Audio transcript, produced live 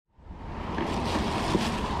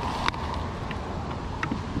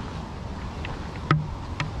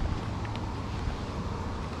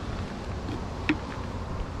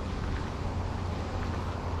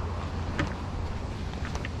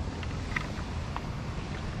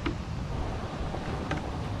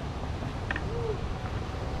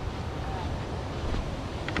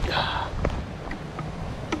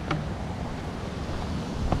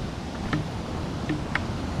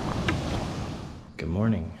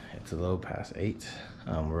It's a little past 8.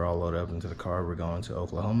 We're all loaded up into the car. We're going to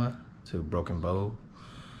Oklahoma, to Broken Bow.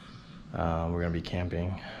 We're gonna be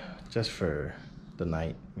camping just for the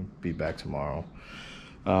night. We'll be back tomorrow.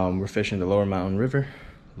 We're fishing the Lower Mountain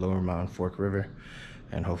Fork River,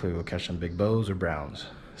 and hopefully we'll catch some big bows or browns.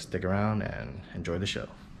 Stick around and enjoy the show.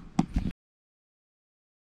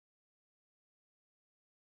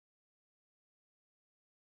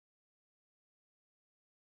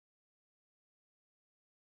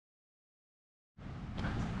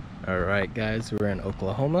 All right, guys, we're in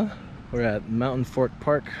Oklahoma. We're at Mountain Fork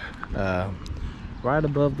Park, right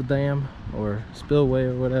above the dam or spillway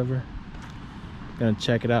or whatever. Gonna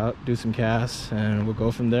check it out, do some casts, and we'll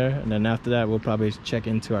go from there. And then after that, we'll probably check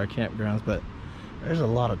into our campgrounds. But there's a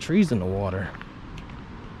lot of trees in the water.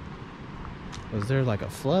 Was there like a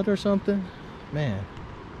flood or something? Man,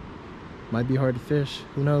 might be hard to fish.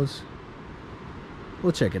 Who knows?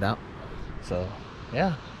 We'll check it out. So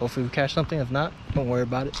yeah, hopefully we catch something. If not, don't worry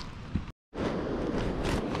about it.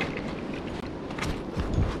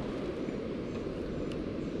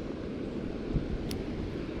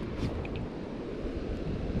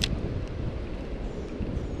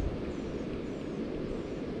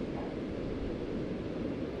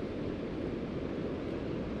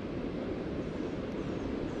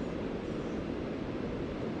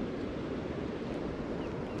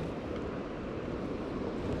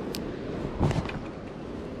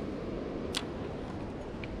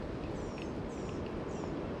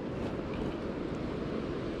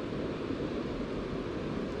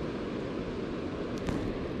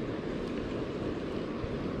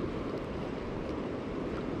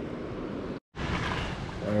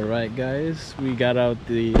 Alright guys, we got out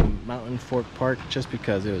the Mountain Fork Park just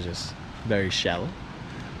because it was just very shallow.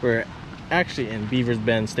 We're actually in Beaver's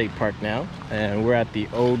Bend State Park now, and we're at the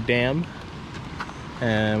old dam,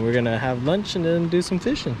 and we're gonna have lunch and then do some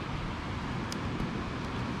fishing.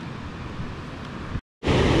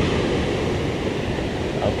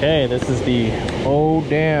 Okay, this is the old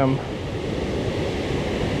dam.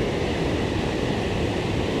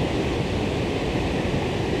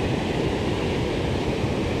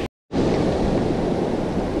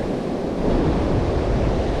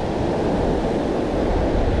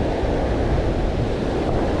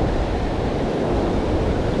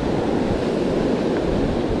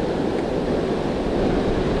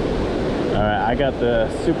 I got the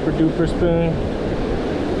super duper spoon,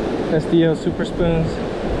 SDL super spoons,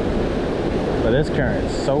 but this current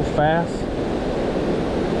is so fast,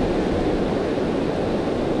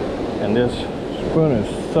 and this spoon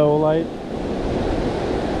is so light.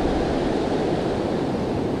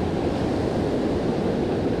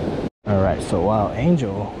 All right, so while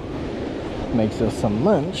Angel makes us some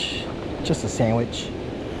lunch, just a sandwich,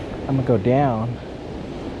 I'm gonna go down,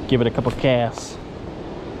 give it a couple casts.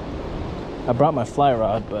 I brought my fly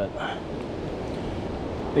rod, but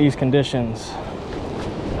these conditions,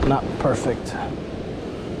 not perfect.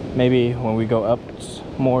 Maybe when we go up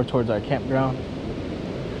more towards our campground.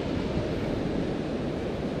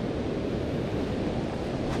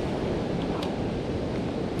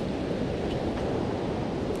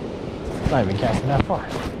 Not even casting that far.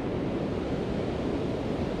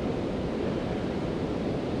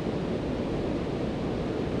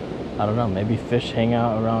 I don't know, maybe fish hang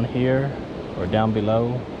out around here or down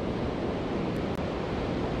below.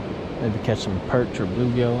 Maybe catch some perch or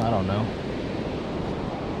bluegill, I don't know.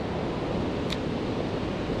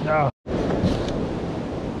 No.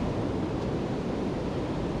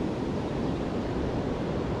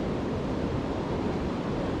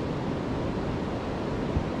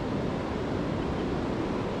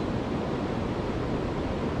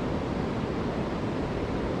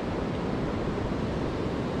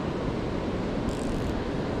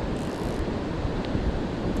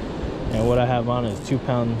 And what I have on is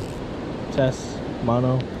 2-pound test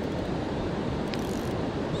mono,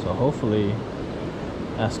 so hopefully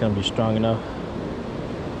that's gonna be strong enough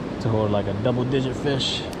to hold like a double-digit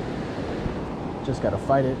fish. Just gotta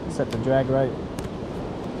fight it, set the drag right.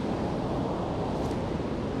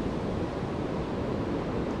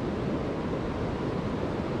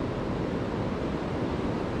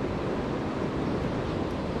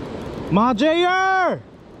 Ma Jayer!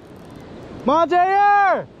 Ma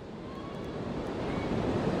Jayer!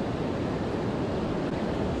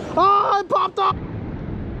 Oh, it popped off!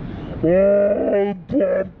 Oh, it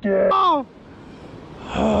popped off!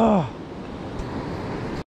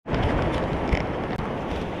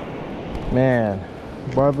 Man,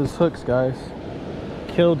 barbless hooks, guys.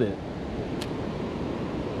 Killed it.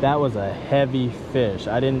 That was a heavy fish.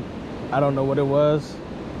 I don't know what it was.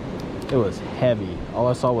 It was heavy. All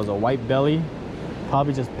I saw was a white belly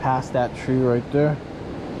probably just past that tree right there.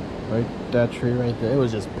 That tree right there. It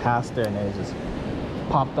was just past there and then it just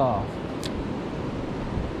popped off.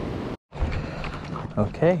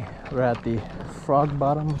 Okay, we're at the Frog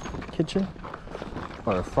Bottom Kitchen,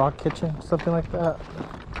 or Frog Kitchen, something like that.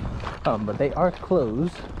 But they are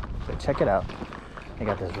closed, but check it out. They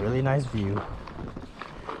got this really nice view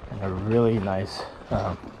and a really nice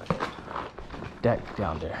deck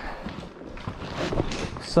down there.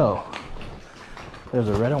 So there's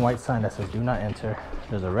a red and white sign that says do not enter.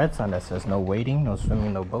 There's a red sign that says no wading, no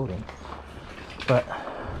swimming, no boating, but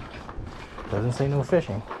it doesn't say no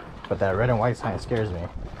fishing. But that red and white sign scares me.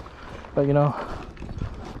 But you know,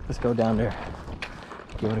 let's go down there,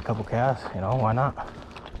 give it a couple casts, you know, why not?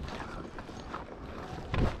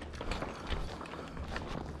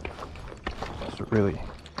 It's really,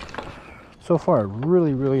 so far, a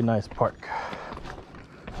really nice park.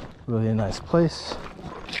 Really nice place.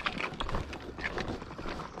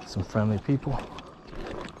 Some friendly people.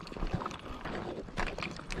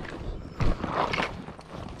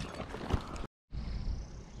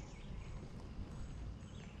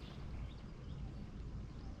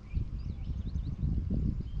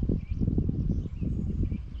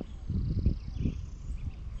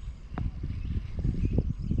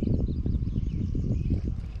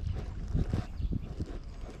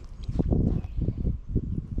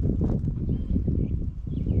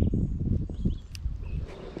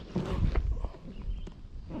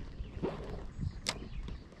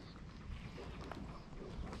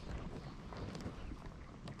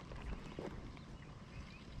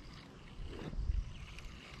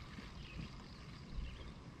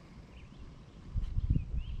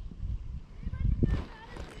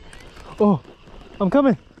 Oh, I'm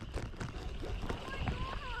coming.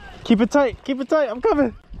 Keep it tight, I'm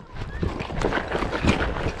coming.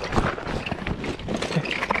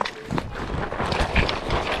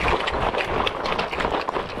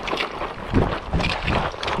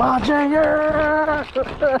 My Junior!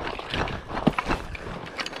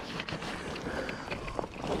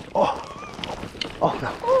 Oh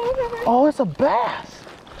no. Oh, it's a bass.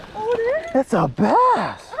 Oh, it is? It's a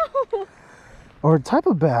bass. Oh. Or a type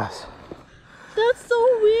of bass. That's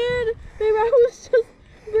so weird. Babe, I was just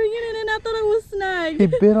bringing it in. I thought I was snagged. He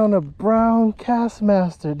bit on a brown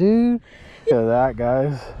Castmaster, dude. Look at that,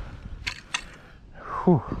 guys.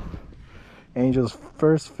 Whew. Angel's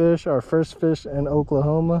first fish, our first fish in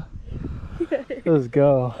Oklahoma. Let's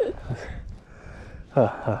go. Wait,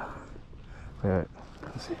 right,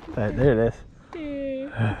 there it is. Hey,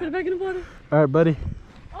 put it back in the water. All right, buddy.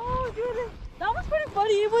 Oh, goodness. That was pretty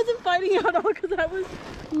funny. He wasn't fighting at all because I was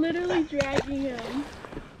literally dragging him.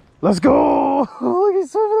 Let's go! Look,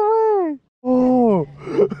 he's swimming away. Oh,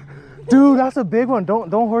 dude, that's a big one.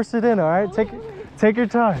 Don't horse it in. All right, take your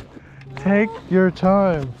time. Take your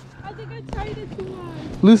time. I think I tried it too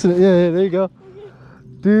hard. Loosen it. Yeah, there you go. Okay.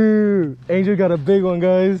 Dude, Angel got a big one,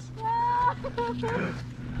 guys.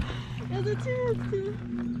 Is it too?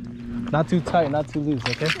 Not too tight, not too loose.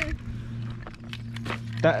 Okay.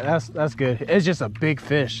 That's good. It's just a big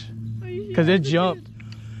fish. Because it jumped.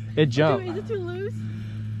 It jumped. Is it too loose?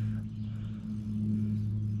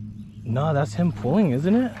 No, that's him pulling,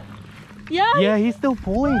 isn't it? Yeah. Yeah, he's still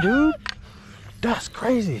pulling, dude. That's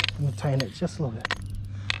crazy. Let me tighten it just a little bit.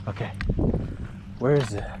 Okay. Where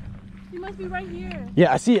is it? He must be right here.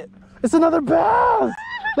 Yeah, I see it. It's another bass.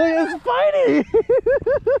 Look, it's fighting.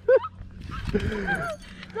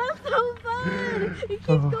 That's so fun. It keeps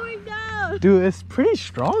going down. Dude, it's pretty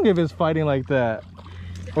strong if it's fighting like that.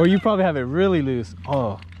 Or you probably have it really loose.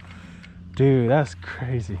 Oh, dude, that's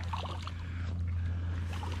crazy.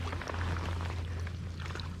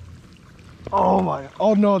 Oh my,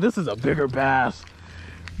 oh no, this is a bigger bass.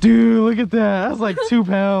 Dude, look at that. That's like 2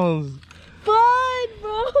 pounds. Fun,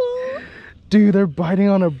 bro. Dude, they're biting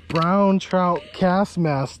on a brown trout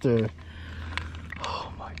Castmaster.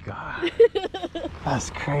 Oh my God. That's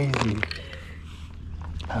crazy.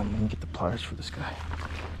 Let me get the pliers for this guy.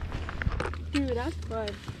 Dude, that's fun.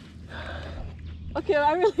 Okay,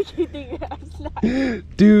 I really keep thinking I'm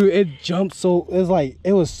snapped. Dude, it jumped so,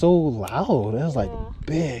 it was so loud. It was like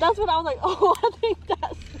big. That's when I was like, oh, I think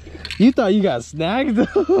that's me. You thought you got snagged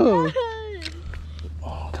though? Yes.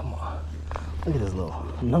 Oh, come on. Look at this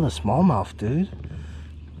another smallmouth, dude.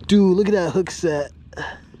 Dude, look at that hook set.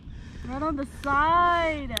 Right on the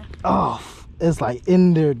side. Oh, it's like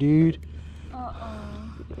in there, dude. Uh-oh.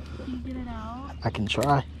 Can you get it out? I can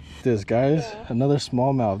try. This, guys, another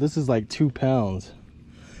smallmouth. This is like 2 pounds.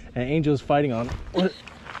 And Angel's fighting on,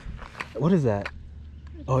 what is that?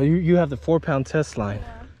 Oh, you have the 4-pound test line.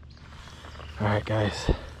 Yeah. All right,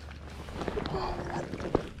 guys.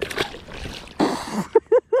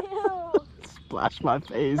 Splash my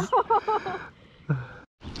face.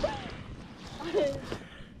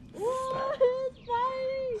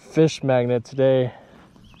 Fish magnet today.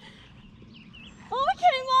 Oh, it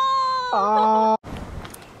came off!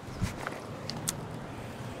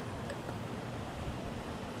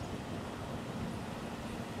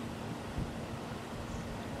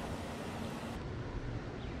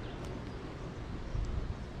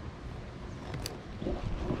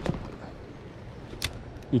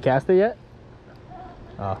 You cast it yet?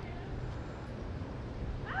 Oh.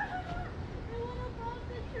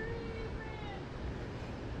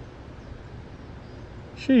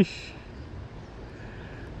 Sheesh.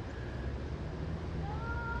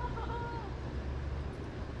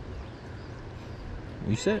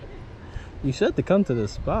 You said to come to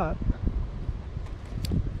this spot.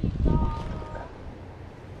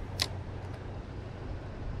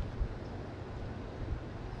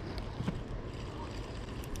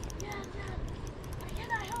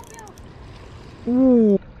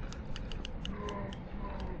 Ooh.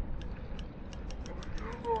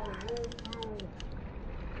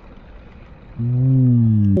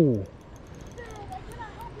 Ooh.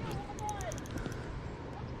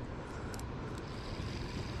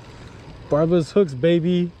 Barbless hooks,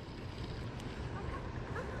 baby.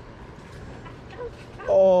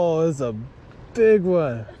 Oh, it's a big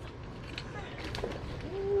one.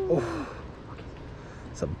 Oh,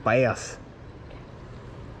 it's a bass.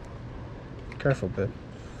 Careful, babe.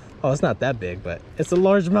 Oh, it's not that big, but it's a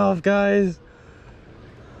largemouth, guys.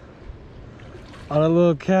 On a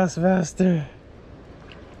little cast master.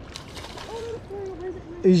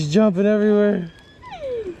 He's jumping everywhere.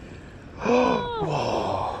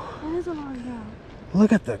 Whoa. That is a largemouth.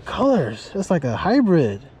 Look at the colors. It's like a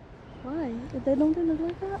hybrid. Why? They don't look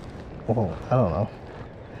like that? Oh, I don't know.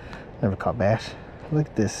 Never caught bass. Look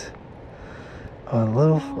at this. A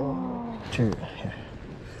little. Oh. Here.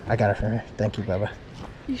 I got it from here. Thank you, Bubba.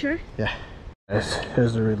 You sure? Yeah.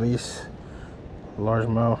 Here's the release.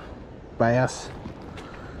 Largemouth bass.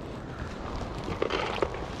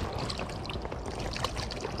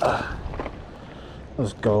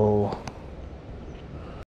 Let's go.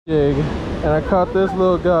 Jig, and I caught this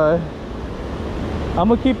little guy. I'm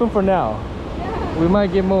gonna keep him for now. Yeah. We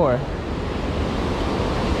might get more.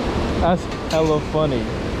 That's hella funny.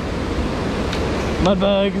 Mud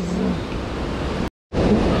bugs.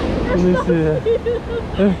 Let me see that.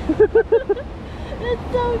 It's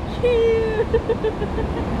so cute.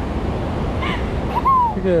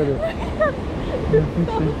 Look at it. It's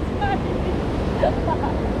so tiny.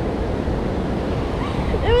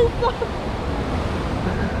 It was so.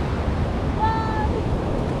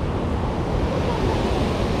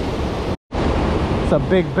 It's a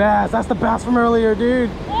big bass. That's the bass from earlier, dude.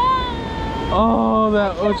 Oh,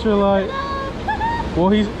 that ultralight. Well,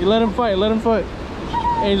 let him fight. Let him fight.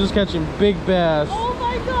 Angel's catching big bass. Oh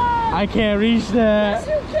my god! I can't reach that. Yes,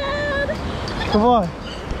 you can. Come on. It's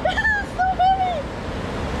so heavy.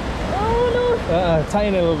 Oh no.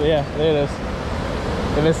 Tighten it a little bit. Yeah, there it is.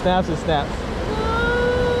 If it snaps, it snaps.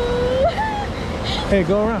 Hey,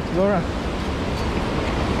 go around. Go around.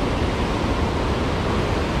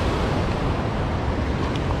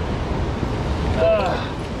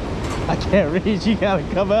 I can't reach. You gotta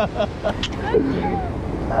come up.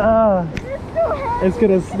 It's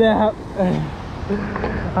gonna snap.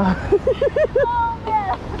 Oh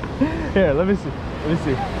man. Here, let me see. Let me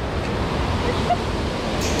see.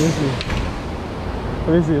 Let me see.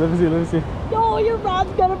 Let me see. Let me see. Let me see. No, your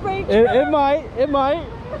rod's gonna break. It might. It might.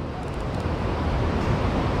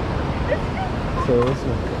 So this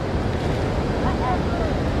one.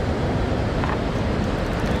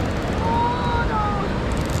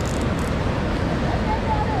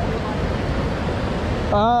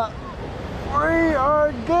 We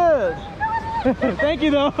are good. Thank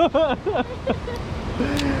you, though.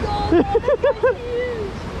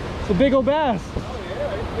 It's a big old bass.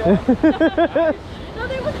 No,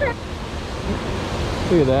 they were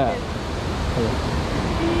Look at that.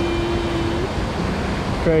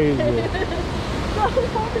 Crazy.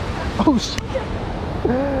 Oh shit.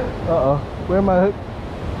 Uh-oh. Where am I hooked?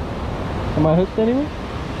 Am I hooked anyway?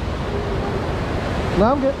 No,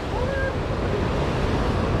 I'm good.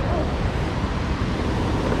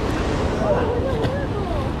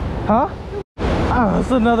 Huh? Oh,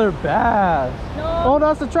 it's another bass. No. Oh,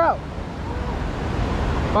 that's a trout.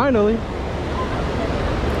 Finally.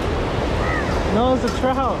 No, it's a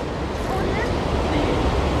trout.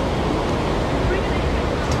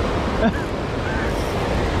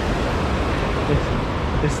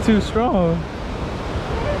 It's too strong.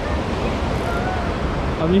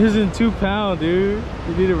 I'm using 2 pound, dude.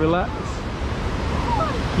 You need to relax.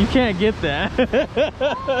 You can't get that. Oh,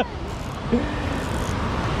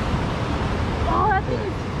 that thing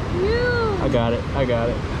is huge. I got it. I got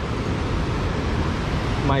it.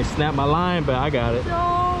 Might snap my line, but I got it.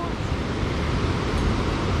 Don't.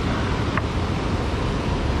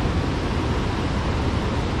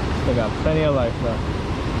 Still got plenty of life left.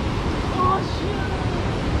 Oh,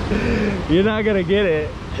 shoot. You're not gonna get it.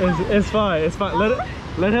 It's fine. It's fine.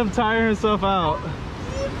 Let him tire himself out.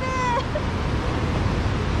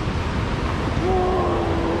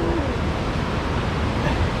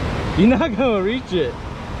 You're not gonna reach it.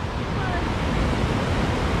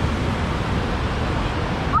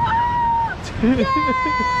 Got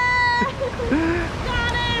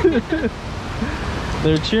it.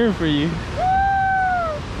 They're cheering for you.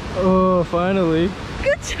 Oh, finally.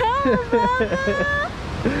 Good job, Mama.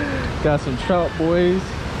 Got some trout, boys.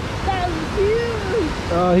 That was huge.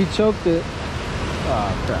 Oh, he choked it.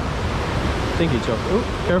 Oh, crap. I think he choked it. Oh,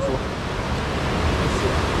 careful.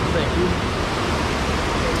 Thank you.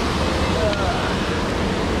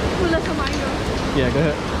 Well, that's a mine. Yeah, go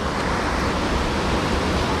ahead.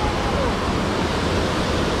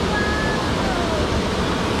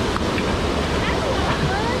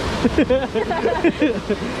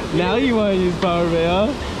 Now you want to use power bay, huh?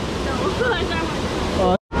 No, I don't.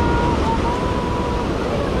 Oh.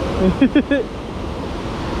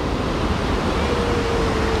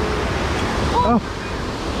 Oh.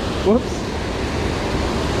 Whoops.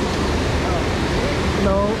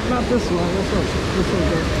 No, not this one. This one's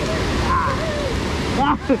good.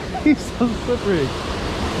 Ah, he's so slippery.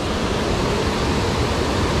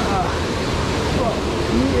 Oh,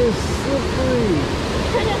 he is slippery.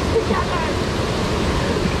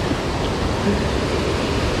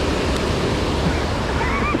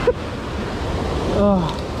 Oh,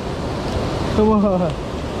 come on.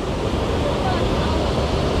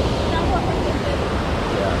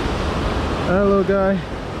 Yeah. Alright, little guy.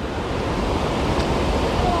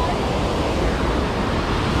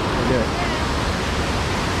 Good.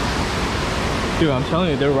 Dude, I'm telling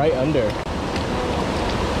you, they're right under.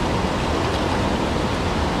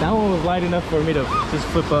 That one was light enough for me to just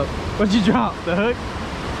flip up. What'd you drop? The hook?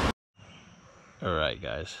 Alright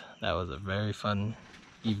guys, that was a very fun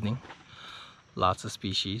evening. Lots of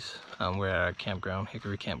species. We're at our campground,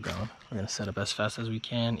 Hickory Campground. We're gonna set up as fast as we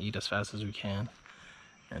can, eat as fast as we can.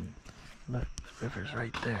 And look, the river's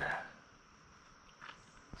right there.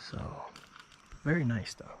 So, very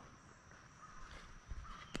nice though.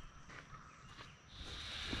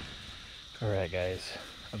 Alright guys,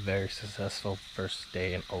 a very successful first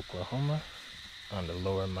day in Oklahoma on the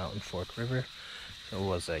lower Mountain Fork River. So it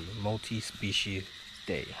was a multi-species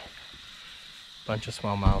day. Bunch of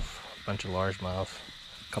smallmouth, bunch of largemouth,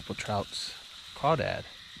 a couple trouts, crawdad.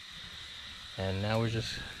 And now we're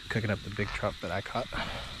just cooking up the big trout that I caught. I'll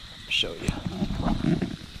show you.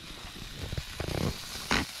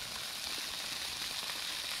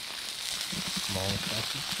 Long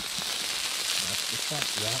sausage. That's the trout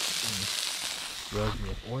wrapped and rubbed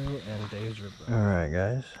with oil and Dave's rib. Alright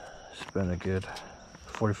guys, it's been a good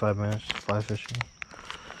 45 minutes fly fishing.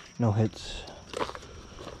 No hits.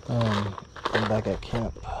 I'm back at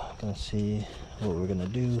camp. Gonna see what we're gonna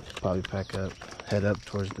do. Probably pack up, head up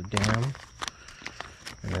towards the dam.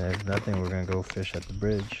 And then if nothing, we're gonna go fish at the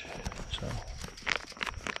bridge. So,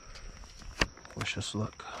 wish us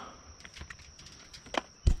luck.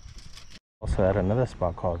 Also at another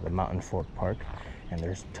spot called the Mountain Fork Park. And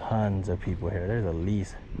there's tons of people here. There's at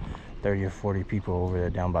least 30 or 40 people over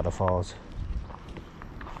there down by the falls.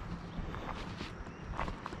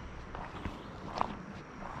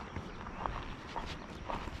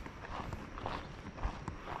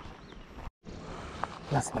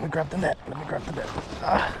 Let me grab the net. Let me grab the net.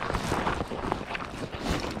 Ah.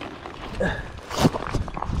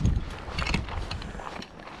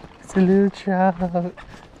 It's a little trout.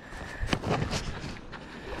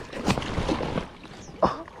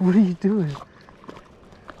 Oh, what are you doing?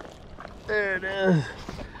 There it is.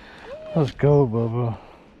 Let's go, Bubba.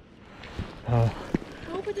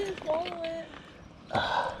 Hope it didn't swallow it.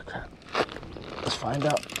 Crap. Let's find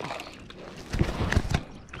out.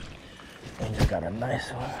 And you got a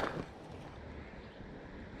nice one.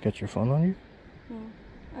 Got your phone on you? No,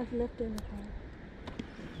 I've left it in the car.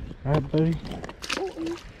 Alright, buddy.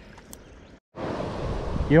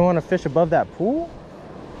 You don't want to fish above that pool?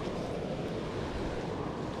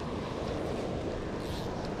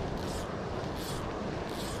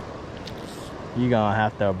 You gonna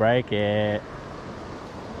have to break it.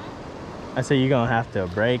 I said you gonna have to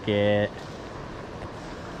break it.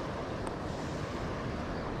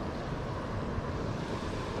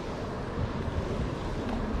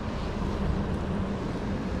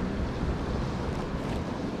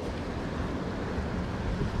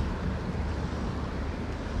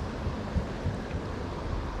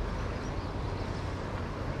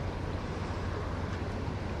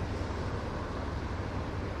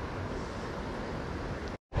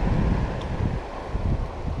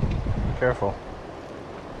 Careful.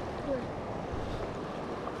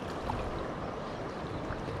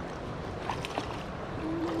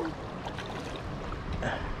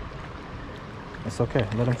 It's okay.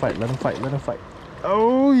 Let him fight. Let him fight. Let him fight.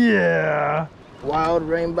 Oh yeah! Wild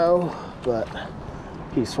rainbow, but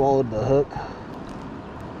he swallowed the hook.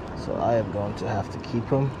 So I am going to have to keep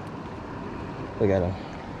him. Look at him.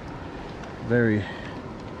 Very,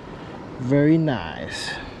 very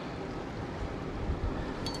nice.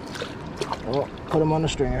 Oh, put him on the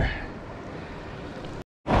stringer.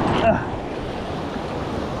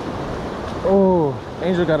 Oh,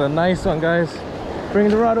 Angel got a nice one, guys. Bring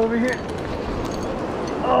the rod over here.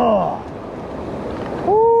 Oh,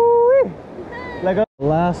 woo-wee. Like a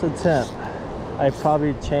last attempt, I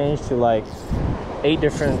probably changed to like 8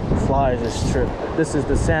 different flies this trip. This is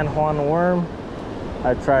the San Juan worm.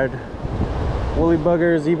 I tried woolly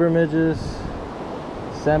buggers, zebra midges,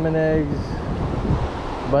 salmon eggs,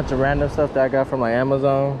 a bunch of random stuff that I got from my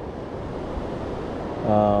Amazon.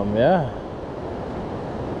 Yeah.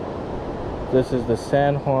 This is the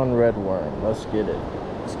San Juan red worm. Let's get it.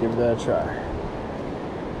 Let's give that a try.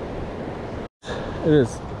 It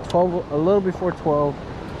is 12, a little before 12.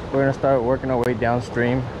 We're gonna start working our way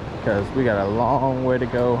downstream because we got a long way to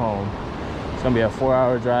go home. It's gonna be a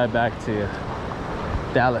 4-hour drive back to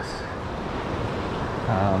Dallas.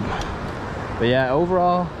 But yeah,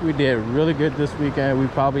 overall we did really good this weekend. We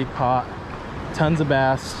probably caught tons of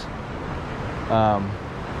bass,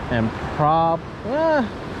 and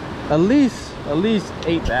at least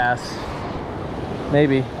 8 bass,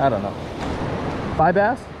 maybe, I don't know, 5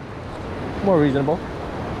 bass, more reasonable.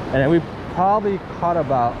 And then we probably caught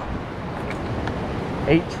about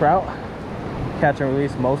 8 trout, catch and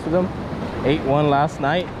release most of them. Ate one last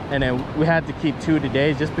night, and then we had to keep 2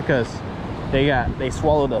 today just because they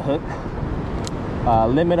swallowed a hook.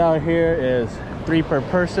 Limit out here is 3 per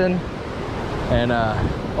person, and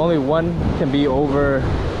only 1 can be over.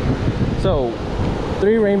 So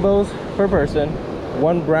 3 rainbows per person,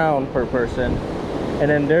 1 brown per person, and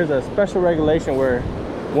then there's a special regulation where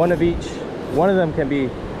 1 of each. One of them can be,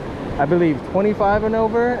 I believe, 25 and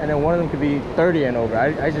over, and then one of them could be 30 and over.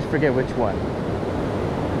 I just forget which one.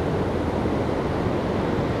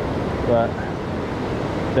 But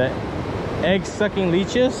the egg-sucking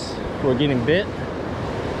leeches were getting bit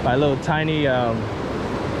by little tiny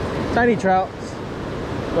trouts.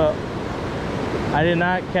 But I did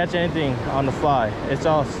not catch anything on the fly. It's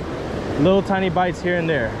all little tiny bites here and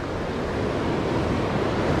there.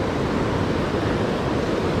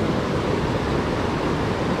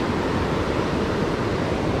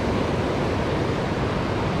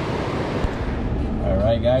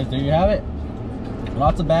 Alright guys, there you have it.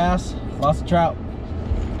 Lots of bass, lots of trout.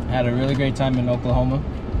 Had a really great time in Oklahoma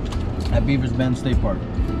at Beavers Bend State Park.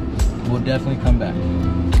 We'll definitely come back.